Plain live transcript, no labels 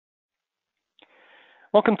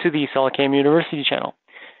Welcome to the SolidCAM University channel.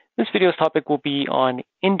 This video's topic will be on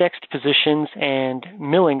indexed positions and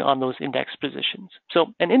milling on those indexed positions. So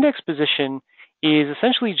an indexed position is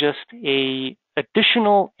essentially just an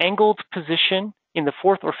additional angled position in the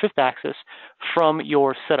fourth or fifth axis from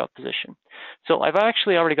your setup position. So I've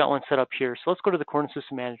actually already got one set up here. So let's go to the Coordinate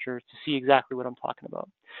System Manager to see exactly what I'm talking about.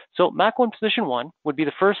 So Mach 1 position 1 would be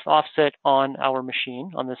the first offset on our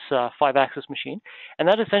machine, on this 5-axis machine. And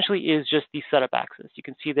that essentially is just the setup axis. You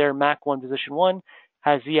can see there Mach 1 position 1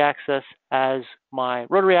 has Z-axis as my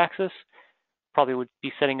rotary axis. Probably would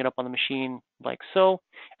be setting it up on the machine like so.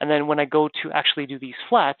 And then when I go to actually do these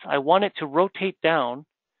flats, I want it to rotate down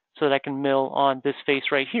so that I can mill on this face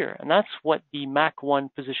right here. And that's what the Mach 1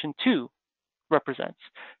 position 2 represents.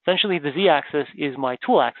 Essentially, the Z-axis is my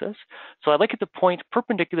tool axis. So I'd like it to point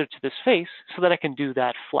perpendicular to this face so that I can do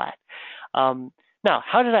that flat. Now,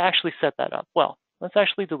 how did I actually set that up? Well, let's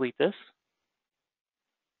actually delete this.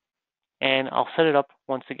 And I'll set it up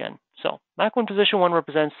once again. So Mach 1 position 1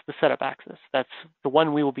 represents the setup axis. That's the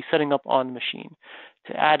one we will be setting up on the machine.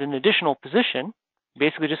 To add an additional position,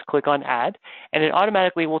 basically just click on Add, and it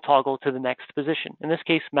automatically will toggle to the next position. In this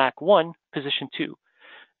case, Mach 1 position 2.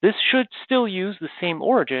 This should still use the same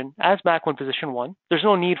origin as Mach 1 position 1. There's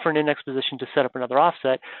no need for an index position to set up another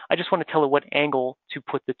offset. I just want to tell it what angle to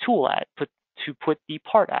put the tool at, to put the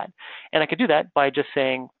part at. And I could do that by just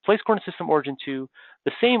saying place coordinate system origin 2,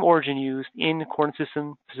 the same origin used in coordinate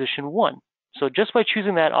system position 1. So just by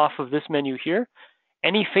choosing that off of this menu here,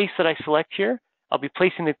 any face that I select here, I'll be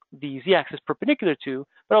placing the Z-axis perpendicular to,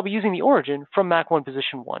 but I'll be using the origin from Mach 1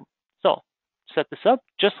 position 1. So set this up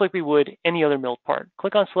just like we would any other milled part.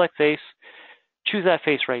 Click on select face, choose that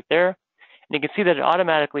face right there, and you can see that it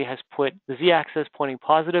automatically has put the Z-axis pointing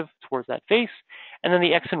positive towards that face, and then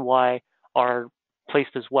the X and Y are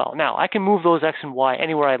placed as well. Now, I can move those X and Y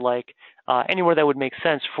anywhere I'd like, anywhere that would make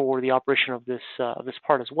sense for the operation of this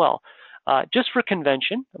part as well. Just for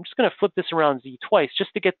convention, I'm just going to flip this around Z twice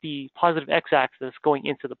just to get the positive X-axis going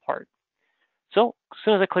into the part. So as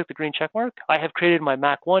soon as I click the green check mark, I have created my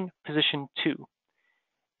Mach 1 position 2.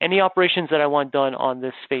 Any operations that I want done on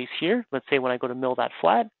this face here, let's say when I go to mill that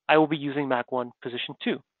flat, I will be using Mach 1 position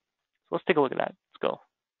 2. So let's take a look at that. Let's go.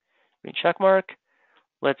 Green check mark.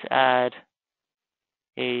 Let's add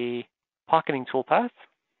a pocketing toolpath.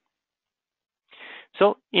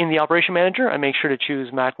 So in the operation manager, I make sure to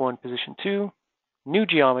choose Mach 1 position 2, new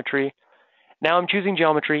geometry. Now I'm choosing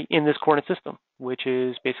geometry in this coordinate system, which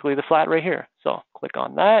is basically the flat right here. So click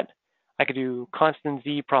on that. I could do constant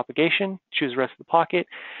Z propagation, choose the rest of the pocket.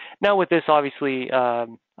 Now with this, obviously, I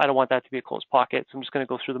don't want that to be a closed pocket. So I'm just going to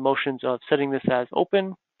go through the motions of setting this as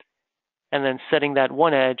open and then setting that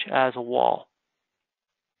one edge as a wall.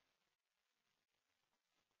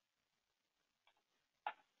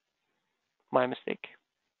 My mistake.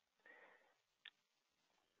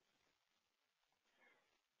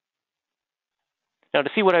 Now to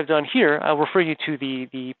see what I've done here, I'll refer you to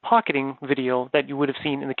the pocketing video that you would have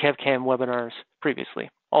seen in the KevCam webinars previously,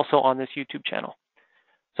 also on this YouTube channel.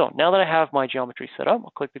 So now that I have my geometry set up,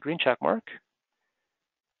 I'll click the green check mark,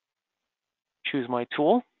 choose my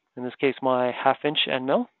tool, in this case my 1/2 inch end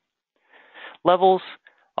mill. Levels,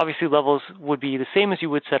 obviously levels would be the same as you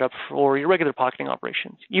would set up for your regular pocketing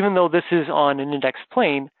operations. Even though this is on an indexed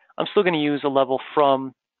plane, I'm still going to use a level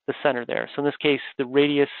from the center there. So in this case, the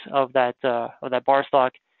radius of that bar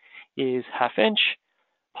stock is 1/2 inch.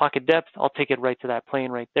 Pocket depth, I'll take it right to that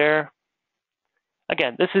plane right there.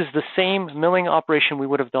 Again, this is the same milling operation we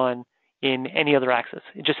would have done in any other axis.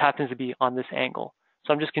 It just happens to be on this angle.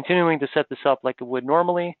 So I'm just continuing to set this up like it would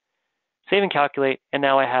normally. Save and calculate, and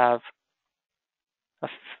now I have a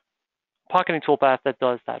pocketing toolpath that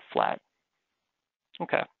does that flat.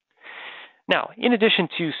 Okay. Now, in addition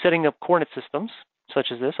to setting up coordinate systems,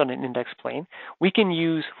 such as this on an index plane, we can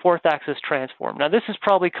use fourth axis transform. Now, this is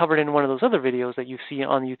probably covered in one of those other videos that you see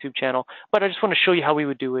on the YouTube channel, but I just want to show you how we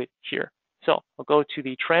would do it here. So I'll go to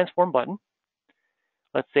the transform button.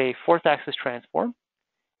 Let's say fourth axis transform.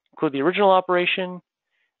 Include the original operation.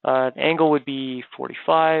 The angle would be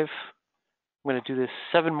 45. I'm going to do this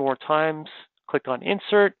 7 more times. Click on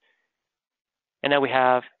insert. And now we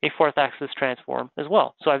have a fourth axis transform as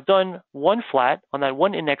well. So I've done one flat on that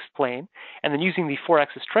one index plane, and then using the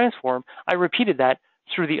 4-axis transform, I repeated that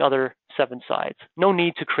through the other 7 sides. No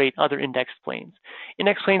need to create other index planes.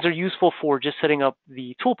 Index planes are useful for just setting up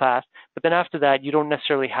the toolpath, but then after that, you don't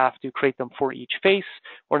necessarily have to create them for each face,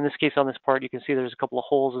 or in this case on this part, you can see there's a couple of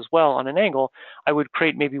holes as well on an angle. I would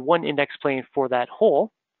create maybe one index plane for that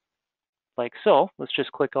hole, like so. Let's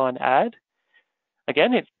just click on add.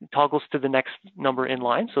 Again, it toggles to the next number in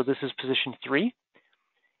line. So this is position 3.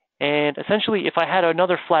 And essentially, if I had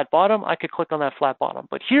another flat bottom, I could click on that flat bottom.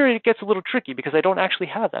 But here it gets a little tricky because I don't actually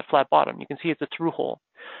have that flat bottom. You can see it's a through hole.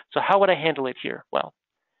 So how would I handle it here? Well,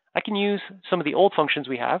 I can use some of the old functions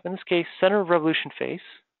we have. In this case, center of revolution face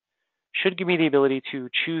should give me the ability to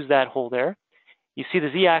choose that hole there. You see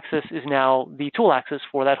the z-axis is now the tool axis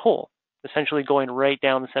for that hole, essentially going right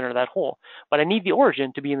down the center of that hole. But I need the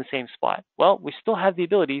origin to be in the same spot. Well, we still have the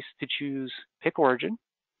abilities to choose pick origin,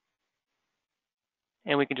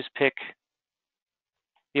 and we can just pick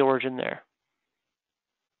the origin there.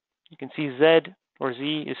 You can see Z or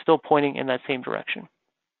Z is still pointing in that same direction.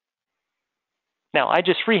 Now, I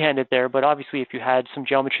just freehanded there, but obviously if you had some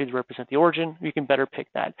geometry to represent the origin, you can better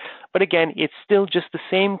pick that. But again, it's still just the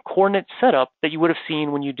same coordinate setup that you would have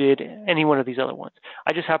seen when you did any one of these other ones.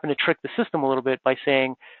 I just happened to trick the system a little bit by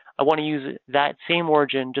saying, I want to use that same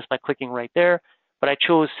origin just by clicking right there, but I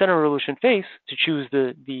chose center of revolution face to choose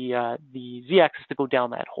the z-axis to go down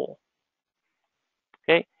that hole.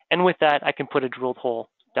 Okay, and with that, I can put a drilled hole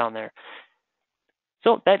down there.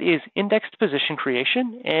 So that is indexed position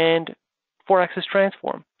creation and 4-axis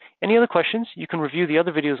transform. Any other questions, you can review the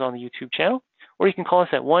other videos on the YouTube channel, or you can call us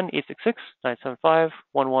at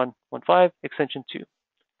 1-866-975-1115, extension 2.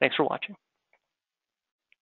 Thanks for watching.